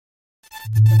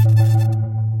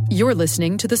You're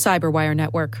listening to the Cyberwire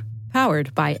Network,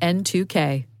 powered by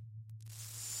N2K.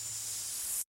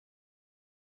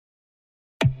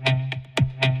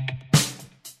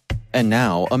 And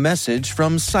now, a message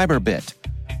from Cyberbit.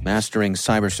 Mastering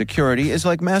cybersecurity is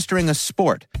like mastering a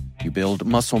sport. You build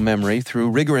muscle memory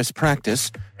through rigorous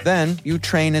practice, then you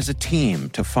train as a team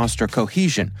to foster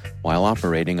cohesion while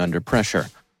operating under pressure.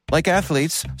 Like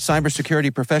athletes,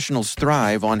 cybersecurity professionals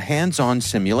thrive on hands-on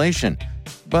simulation.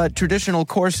 But traditional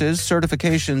courses,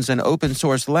 certifications, and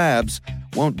open-source labs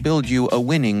won't build you a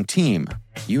winning team.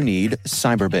 You need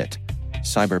Cyberbit.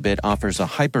 Cyberbit offers a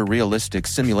hyper-realistic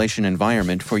simulation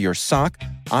environment for your SOC,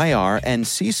 IR, and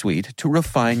C-suite to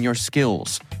refine your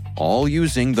skills, all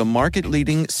using the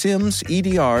market-leading SIMs,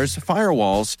 EDRs,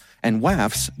 firewalls, and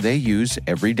WAFs they use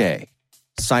every day.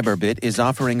 Cyberbit is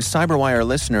offering Cyberwire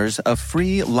listeners a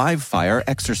free live-fire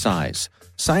exercise.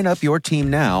 Sign up your team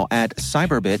now at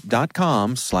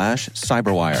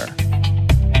cyberbit.com/cyberwire.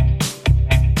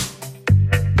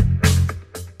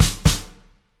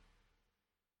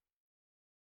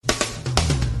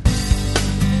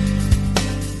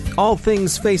 All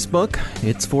things Facebook.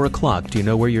 It's 4 o'clock. Do you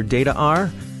know where your data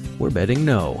are? We're betting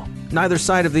no. Neither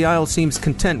side of the aisle seems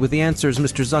content with the answers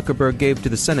Mr. Zuckerberg gave to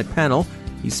the Senate panel.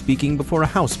 He's speaking before a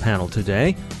House panel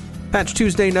today. Patch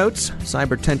Tuesday notes,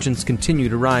 cyber tensions continue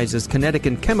to rise as kinetic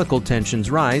and chemical tensions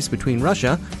rise between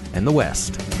Russia and the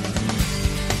West.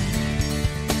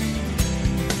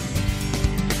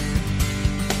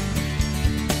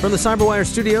 From the Cyberwire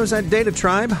studios at Data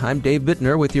Tribe, I'm Dave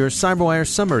Bittner with your Cyberwire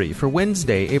summary for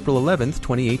Wednesday, April 11th,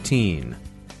 2018.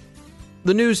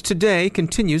 The news today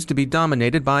continues to be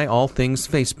dominated by all things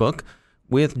Facebook,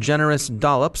 with generous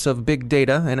dollops of big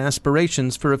data and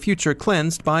aspirations for a future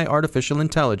cleansed by artificial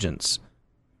intelligence.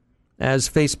 As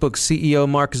Facebook CEO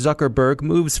Mark Zuckerberg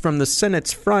moves from the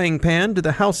Senate's frying pan to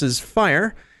the House's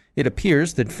fire, it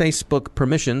appears that Facebook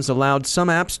permissions allowed some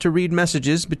apps to read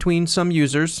messages between some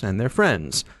users and their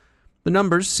friends. The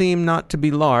numbers seem not to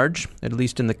be large, at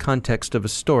least in the context of a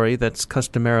story that's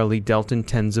customarily dealt in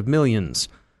tens of millions,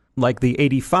 like the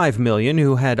 85 million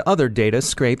who had other data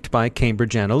scraped by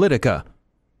Cambridge Analytica.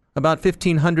 About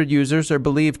 1,500 users are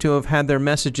believed to have had their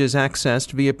messages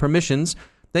accessed via permissions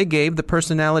they gave the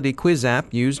personality quiz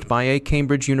app used by a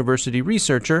Cambridge University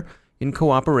researcher in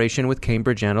cooperation with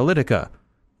Cambridge Analytica.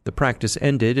 The practice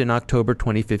ended in October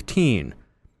 2015.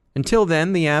 Until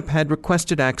then, the app had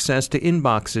requested access to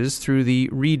inboxes through the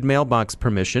Read Mailbox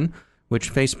permission,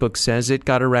 which Facebook says it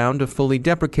got around to fully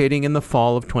deprecating in the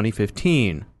fall of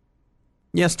 2015.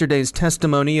 Yesterday's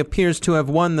testimony appears to have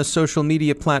won the social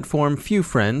media platform few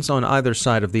friends on either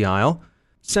side of the aisle.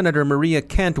 Senator Maria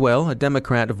Cantwell, a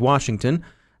Democrat of Washington,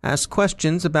 asked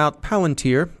questions about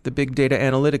Palantir, the big data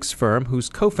analytics firm whose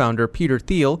co-founder Peter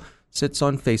Thiel sits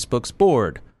on Facebook's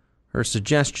board. Her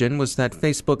suggestion was that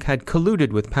Facebook had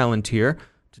colluded with Palantir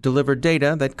to deliver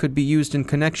data that could be used in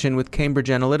connection with Cambridge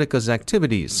Analytica's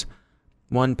activities.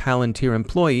 One Palantir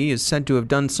employee is said to have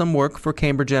done some work for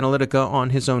Cambridge Analytica on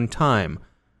his own time.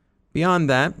 Beyond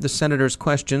that, the senator's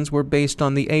questions were based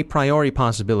on the a priori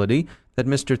possibility that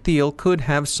Mr. Thiel could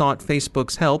have sought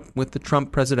Facebook's help with the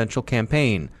Trump presidential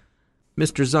campaign.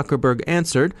 Mr. Zuckerberg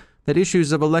answered that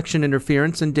issues of election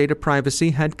interference and data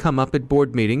privacy had come up at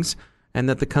board meetings, and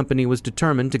that the company was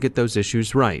determined to get those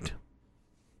issues right.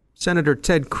 Senator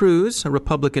Ted Cruz, a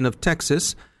Republican of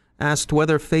Texas, asked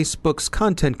whether Facebook's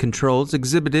content controls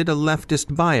exhibited a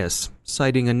leftist bias,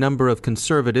 citing a number of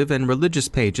conservative and religious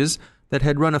pages that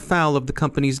had run afoul of the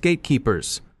company's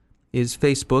gatekeepers. Is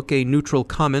Facebook a neutral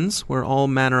commons where all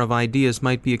manner of ideas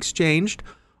might be exchanged,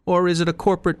 or is it a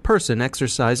corporate person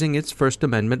exercising its First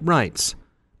Amendment rights?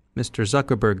 Mr.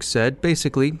 Zuckerberg said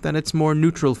basically that it's more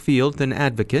neutral field than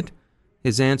advocate.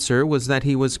 His answer was that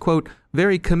he was, quote,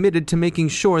 very committed to making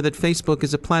sure that Facebook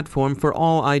is a platform for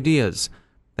all ideas.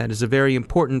 That is a very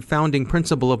important founding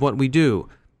principle of what we do.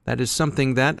 That is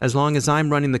something that, as long as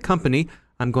I'm running the company,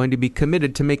 I'm going to be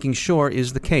committed to making sure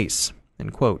is the case,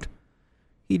 end quote.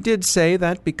 He did say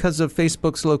that because of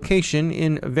Facebook's location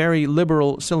in very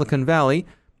liberal Silicon Valley,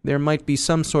 there might be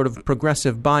some sort of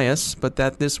progressive bias, but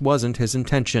that this wasn't his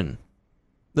intention.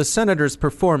 The senator's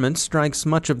performance strikes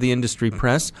much of the industry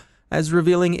press as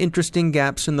revealing interesting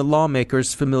gaps in the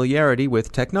lawmakers' familiarity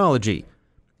with technology.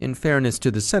 In fairness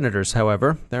to the senators,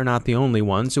 however, they're not the only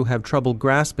ones who have trouble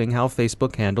grasping how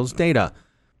Facebook handles data.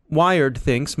 Wired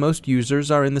thinks most users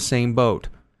are in the same boat.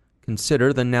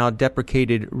 Consider the now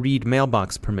deprecated Read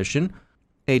Mailbox permission.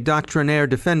 A doctrinaire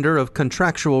defender of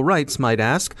contractual rights might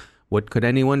ask, what could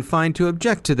anyone find to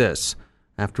object to this?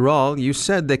 After all, you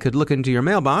said they could look into your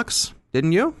mailbox,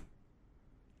 didn't you?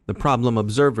 The problem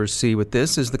observers see with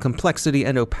this is the complexity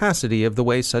and opacity of the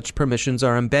way such permissions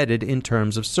are embedded in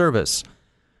terms of service.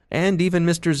 And even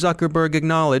Mr. Zuckerberg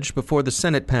acknowledged before the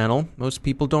Senate panel, most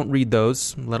people don't read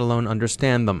those, let alone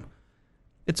understand them.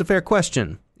 It's a fair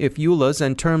question. If EULAs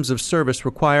and terms of service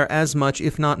require as much,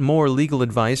 if not more, legal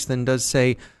advice than does,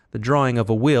 say, the drawing of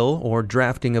a will or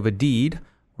drafting of a deed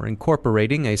or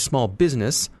incorporating a small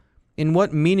business, in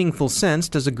what meaningful sense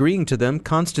does agreeing to them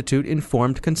constitute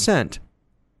informed consent?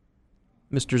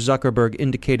 Mr. Zuckerberg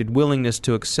indicated willingness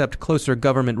to accept closer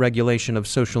government regulation of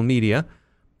social media.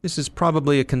 This is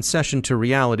probably a concession to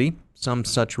reality. Some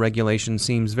such regulation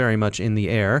seems very much in the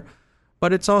air.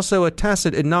 But it's also a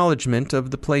tacit acknowledgement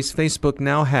of the place Facebook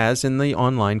now has in the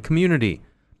online community.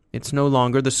 It's no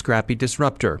longer the scrappy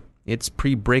disruptor. It's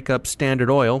pre-breakup Standard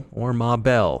Oil or Ma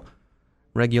Bell.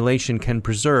 Regulation can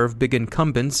preserve big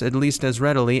incumbents at least as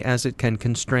readily as it can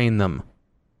constrain them.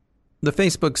 The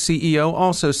Facebook CEO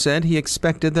also said he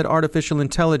expected that artificial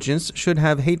intelligence should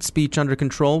have hate speech under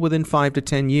control within 5 to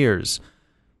 10 years.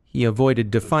 He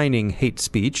avoided defining hate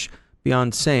speech,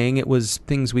 beyond saying it was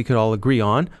things we could all agree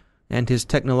on, and his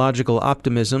technological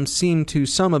optimism seemed to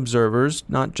some observers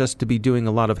not just to be doing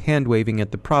a lot of hand-waving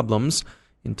at the problems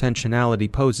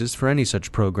intentionality poses for any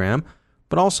such program,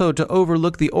 but also to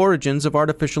overlook the origins of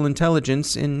artificial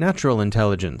intelligence in natural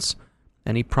intelligence.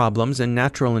 Any problems in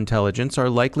natural intelligence are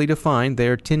likely to find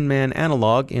their Tin Man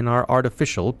analog in our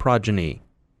artificial progeny.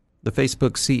 The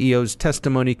Facebook CEO's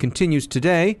testimony continues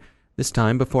today, this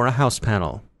time before a House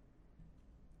panel.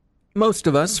 Most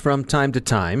of us, from time to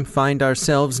time, find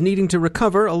ourselves needing to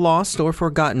recover a lost or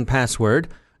forgotten password,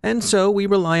 and so we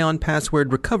rely on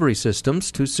password recovery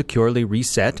systems to securely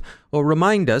reset or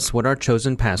remind us what our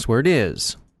chosen password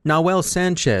is. Noel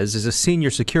Sanchez is a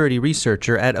senior security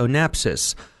researcher at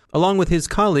Onapsis. Along with his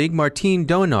colleague Martine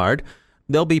Donard,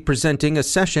 they'll be presenting a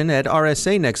session at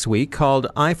RSA next week called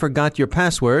I Forgot Your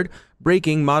Password,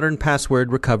 Breaking Modern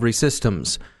Password Recovery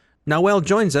Systems. Noel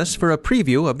joins us for a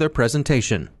preview of their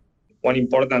presentation. One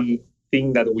important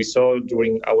thing that we saw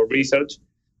during our research,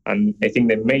 and I think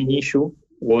the main issue,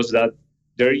 was that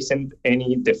there isn't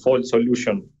any default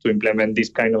solution to implement this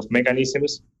kind of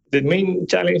mechanisms. The main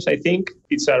challenge, I think,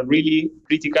 it's really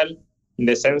critical in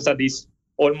the sense that it's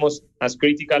almost as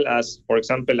critical as, for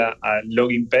example, a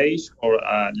login page or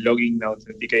a login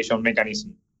authentication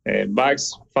mechanism.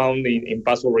 Bugs found in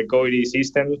password recovery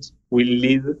systems will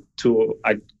lead to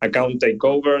account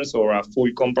takeovers or a full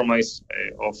compromise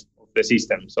of the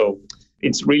system. So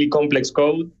it's really complex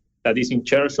code that is in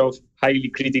charge of highly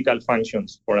critical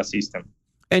functions for a system.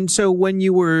 And so when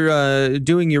you were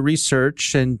doing your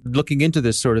research and looking into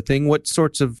this sort of thing, what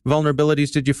sorts of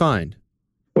vulnerabilities did you find?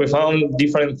 We found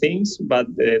different things, but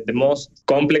the most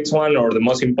complex one or the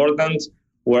most important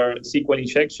were SQL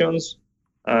injections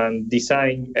and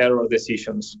design error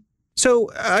decisions. So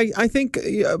I think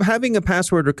having a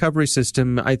password recovery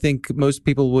system, I think most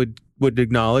people would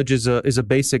acknowledge is a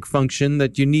basic function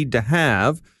that you need to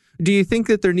have. Do you think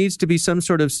that there needs to be some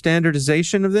sort of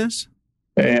standardization of this?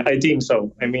 I think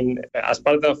so. I mean, as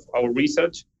part of our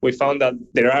research, we found that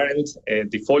there aren't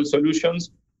default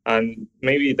solutions, and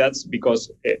maybe that's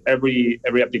because every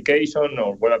application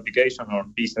or web application or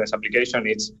business application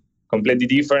is completely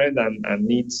different and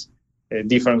needs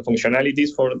different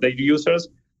functionalities for the users.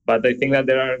 But I think that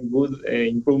there are good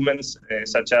improvements,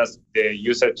 such as the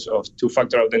usage of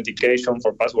two-factor authentication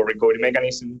for password recovery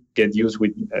mechanism get used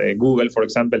with Google, for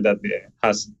example, that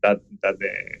has that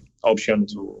option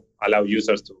to allow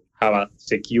users to have a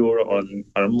secure or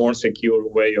a more secure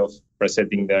way of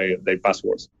resetting their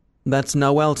passwords. That's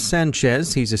Noel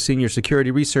Sanchez. He's a senior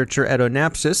security researcher at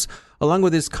Onapsis. Along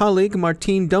with his colleague,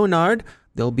 Martine Donard,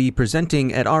 they'll be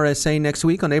presenting at RSA next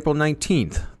week on April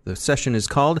 19th. The session is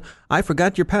called I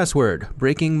Forgot Your Password,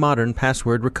 Breaking Modern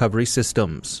Password Recovery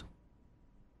Systems.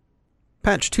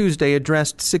 Patch Tuesday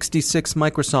addressed 66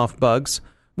 Microsoft bugs.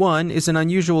 One is an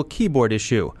unusual keyboard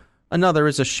issue. Another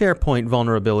is a SharePoint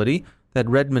vulnerability that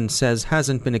Redmond says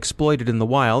hasn't been exploited in the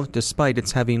wild despite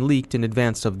its having leaked in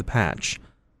advance of the patch.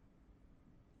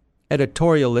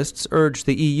 Editorialists urge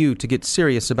the EU to get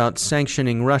serious about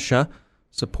sanctioning Russia,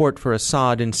 support for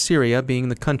Assad in Syria being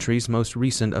the country's most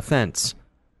recent offense.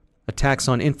 Attacks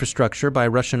on infrastructure by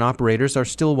Russian operators are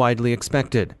still widely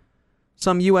expected.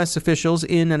 Some U.S. officials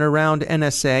in and around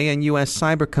NSA and U.S.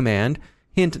 Cyber Command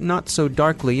hint not so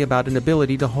darkly about an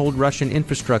ability to hold Russian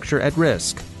infrastructure at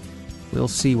risk. We'll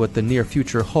see what the near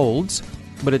future holds,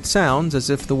 but it sounds as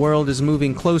if the world is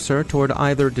moving closer toward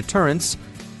either deterrence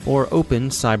or open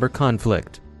cyber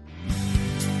conflict.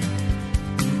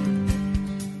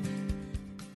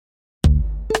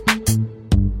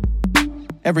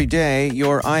 Every day,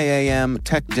 your IAM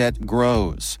tech debt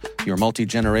grows. Your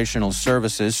multi-generational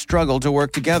services struggle to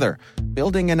work together.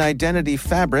 Building an identity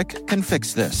fabric can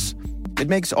fix this. It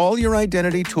makes all your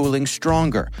identity tooling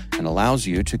stronger and allows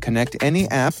you to connect any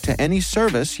app to any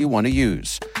service you want to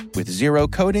use, with zero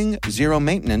coding, zero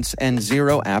maintenance, and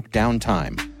zero app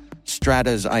downtime.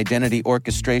 Strata's identity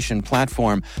orchestration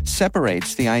platform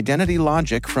separates the identity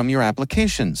logic from your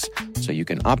applications, so you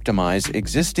can optimize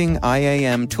existing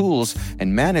IAM tools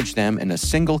and manage them in a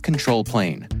single control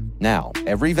plane. Now,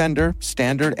 every vendor,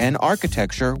 standard, and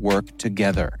architecture work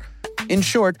together. In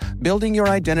short, building your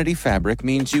identity fabric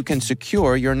means you can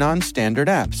secure your non-standard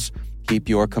apps, keep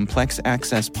your complex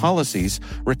access policies,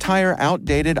 retire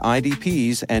outdated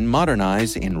IDPs, and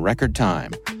modernize in record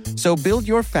time. So build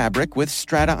your fabric with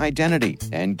Strata Identity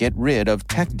and get rid of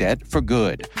tech debt for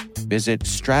good. Visit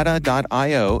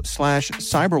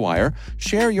strata.io/cyberwire,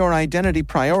 share your identity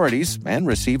priorities, and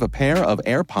receive a pair of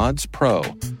AirPods Pro.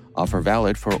 Offer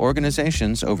valid for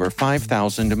organizations over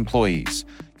 5,000 employees.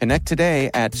 Connect today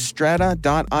at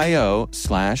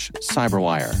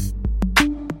strata.io/cyberwire.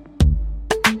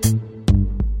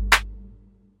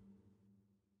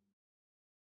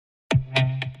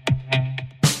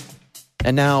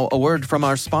 And now, a word from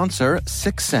our sponsor,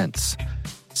 6sense.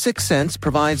 6sense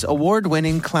provides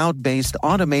award-winning cloud-based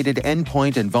automated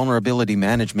endpoint and vulnerability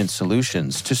management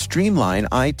solutions to streamline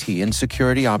IT and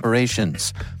security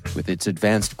operations. With its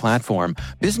advanced platform,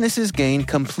 businesses gain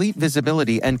complete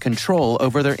visibility and control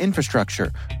over their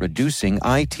infrastructure, reducing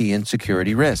IT and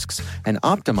security risks and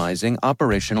optimizing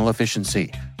operational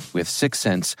efficiency. With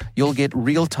 6sense, you'll get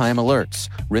real-time alerts,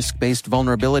 risk-based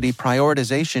vulnerability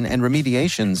prioritization and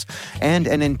remediations, and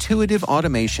an intuitive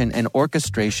automation and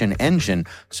orchestration engine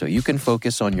so you can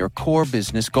focus on your core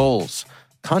business goals,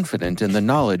 confident in the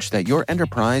knowledge that your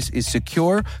enterprise is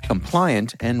secure,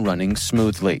 compliant, and running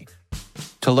smoothly.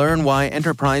 To learn why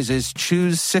enterprises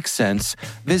choose 6sense,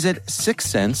 visit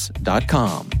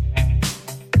 6sense.com.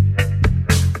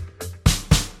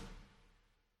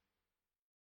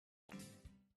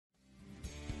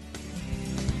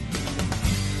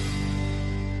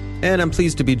 And I'm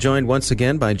pleased to be joined once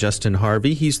again by Justin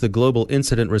Harvey. He's the Global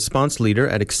Incident Response Leader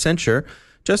at Accenture.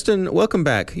 Justin, welcome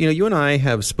back. You and I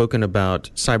have spoken about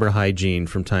cyber hygiene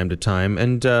from time to time,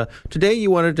 and today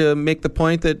you wanted to make the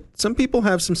point that some people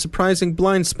have some surprising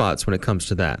blind spots when it comes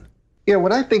to that. Yeah,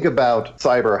 when I think about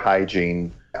cyber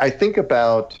hygiene, I think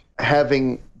about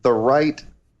having the right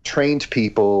trained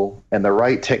people and the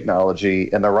right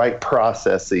technology and the right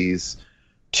processes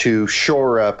to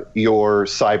shore up your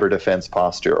cyber defense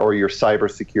posture or your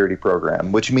cybersecurity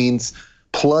program, which means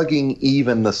plugging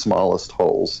even the smallest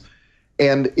holes.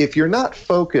 And if you're not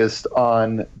focused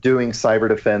on doing cyber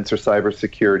defense or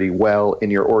cybersecurity well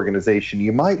in your organization,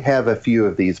 you might have a few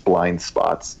of these blind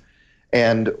spots.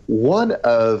 And one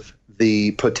of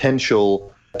the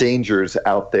potential dangers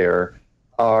out there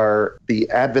are the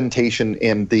adventation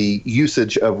in the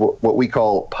usage of what we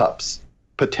call PUPs,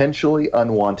 potentially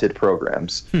unwanted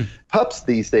programs. PUPs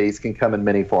these days can come in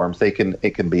many forms. It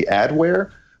can be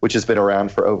adware, which has been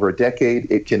around for over a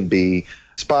decade. It can be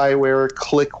spyware,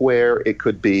 clickware. It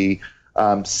could be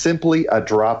simply a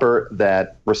dropper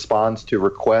that responds to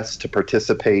requests to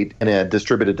participate in a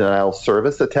distributed denial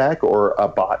service attack or a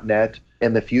botnet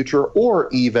in the future, or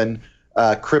even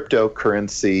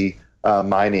cryptocurrency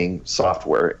mining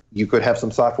software. You could have some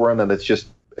software in them that's just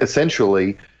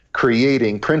essentially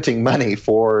printing money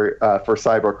for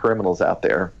cyber criminals out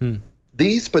there.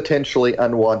 These potentially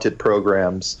unwanted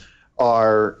programs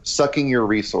are sucking your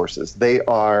resources. They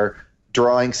are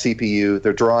drawing CPU,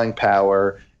 they're drawing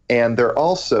power, and they're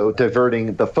also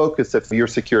diverting the focus of your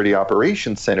security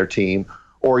operations center team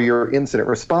or your incident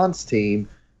response team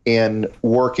in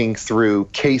working through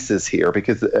cases here,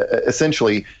 because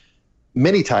essentially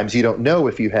many times you don't know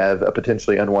if you have a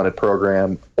potentially unwanted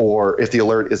program, or if the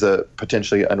alert is a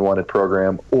potentially unwanted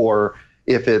program, or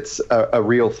if it's a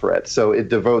real threat. So it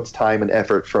devotes time and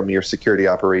effort from your security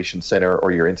operations center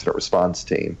or your incident response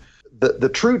team. The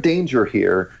true danger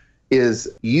here is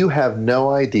you have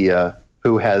no idea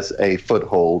who has a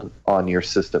foothold on your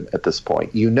system at this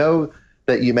point. You know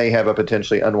that you may have a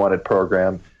potentially unwanted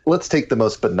program. Let's take the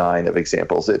most benign of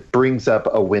examples. It brings up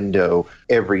a window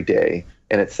every day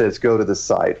and it says, go to the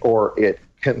site, or it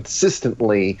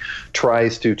consistently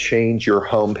tries to change your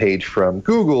homepage from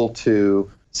Google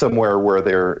to somewhere where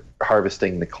they're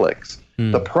harvesting the clicks.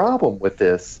 The problem with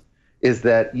this is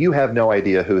that you have no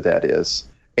idea who that is.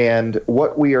 And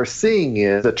what we are seeing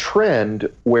is a trend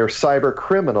where cyber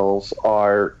criminals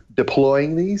are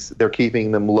deploying these, they're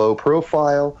keeping them low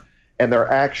profile, and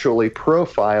they're actually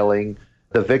profiling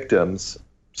the victims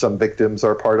some victims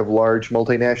are part of large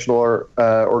multinational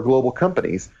or global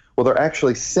companies. Well, they're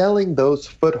actually selling those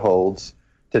footholds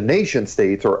to nation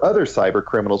states or other cyber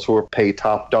criminals who will pay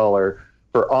top dollar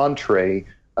for entree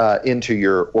into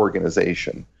your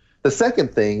organization. The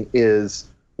second thing is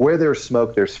where there's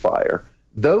smoke, there's fire.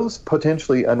 Those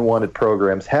potentially unwanted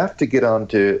programs have to get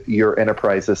onto your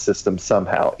enterprise's system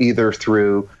somehow, either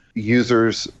through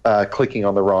users clicking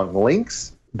on the wrong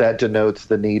links. That denotes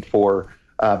the need for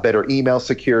better email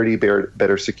security,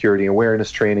 better security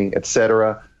awareness training,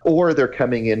 etc. Or they're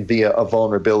coming in via a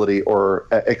vulnerability or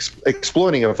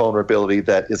exploiting a vulnerability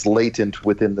that is latent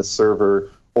within the server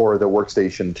or the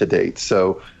workstation to date.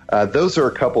 So those are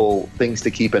a couple things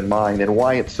to keep in mind and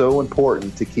why it's so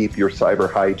important to keep your cyber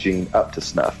hygiene up to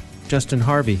snuff. Justin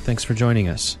Harvey, thanks for joining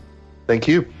us. Thank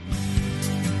you.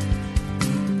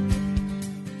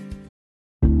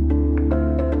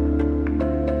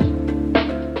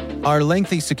 Are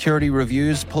lengthy security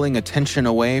reviews pulling attention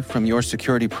away from your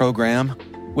security program?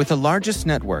 With the largest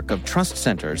network of trust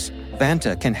centers,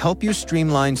 Vanta can help you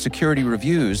streamline security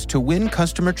reviews to win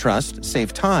customer trust,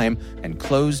 save time, and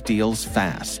close deals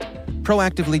fast.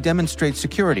 Proactively demonstrate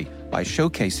security by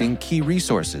showcasing key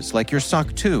resources like your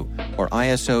SOC 2 or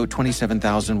ISO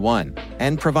 27001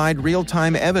 and provide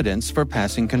real-time evidence for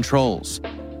passing controls.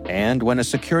 And when a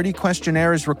security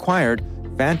questionnaire is required,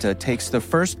 Vanta takes the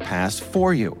first pass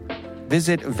for you.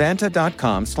 Visit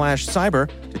vanta.com/cyber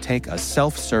to take a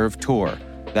self-serve tour.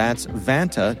 That's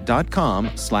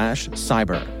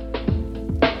vanta.com/cyber.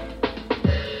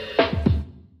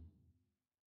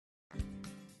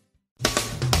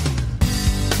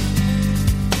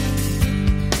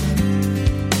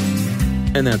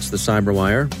 And that's the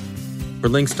Cyberwire. For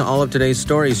links to all of today's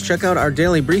stories, check out our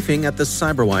daily briefing at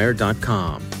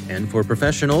thecyberwire.com. And for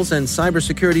professionals and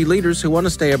cybersecurity leaders who want to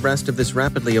stay abreast of this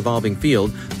rapidly evolving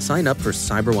field, sign up for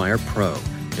CyberWire Pro.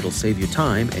 It'll save you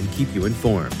time and keep you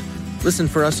informed. Listen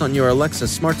for us on your Alexa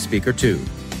smart speaker, too.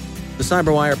 The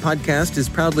Cyberwire podcast is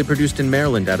proudly produced in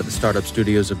Maryland out of the startup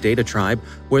studios of Data Tribe,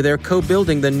 where they're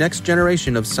co-building the next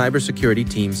generation of cybersecurity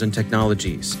teams and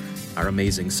technologies. Our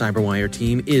amazing Cyberwire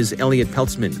team is Elliot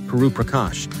Peltzman, Puru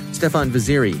Prakash, Stefan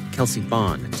Vaziri, Kelsey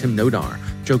Bond, Tim Nodar,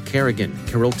 Joe Kerrigan,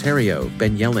 Carol Terrio,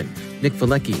 Ben Yellen, Nick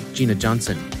Valecki, Gina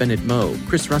Johnson, Bennett Moe,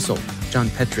 Chris Russell,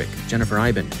 John Petrick, Jennifer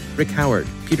Iben, Rick Howard,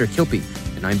 Peter Kilpie,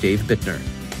 and I'm Dave Bittner.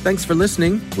 Thanks for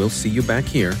listening. We'll see you back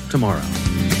here tomorrow.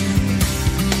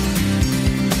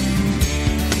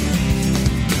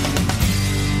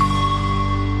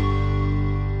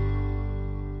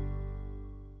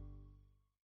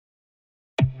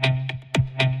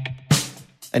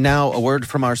 And now, a word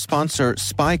from our sponsor,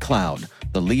 SpyCloud,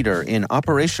 the leader in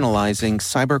operationalizing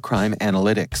cybercrime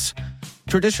analytics.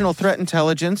 Traditional threat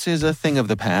intelligence is a thing of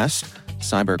the past.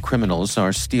 Cyber criminals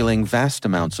are stealing vast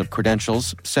amounts of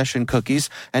credentials, session cookies,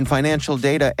 and financial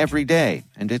data every day,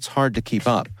 and it's hard to keep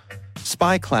up.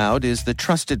 SpyCloud is the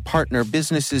trusted partner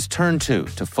businesses turn to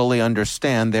fully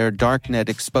understand their darknet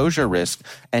exposure risk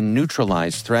and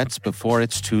neutralize threats before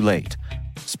it's too late.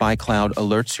 SpyCloud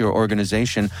alerts your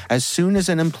organization as soon as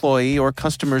an employee or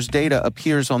customer's data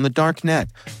appears on the dark net,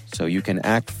 so you can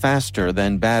act faster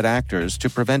than bad actors to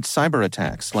prevent cyber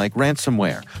attacks like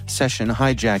ransomware, session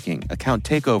hijacking, account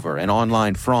takeover, and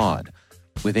online fraud.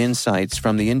 With insights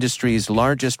from the industry's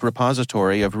largest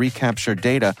repository of recaptured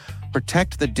data,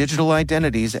 protect the digital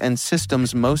identities and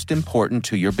systems most important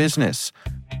to your business.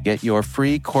 Get your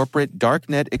free corporate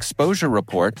darknet exposure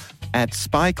report at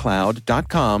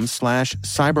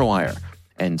spycloud.com/cyberwire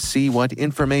and see what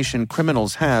information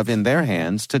criminals have in their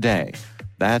hands today.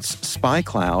 That's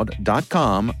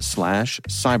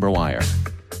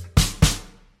spycloud.com/cyberwire.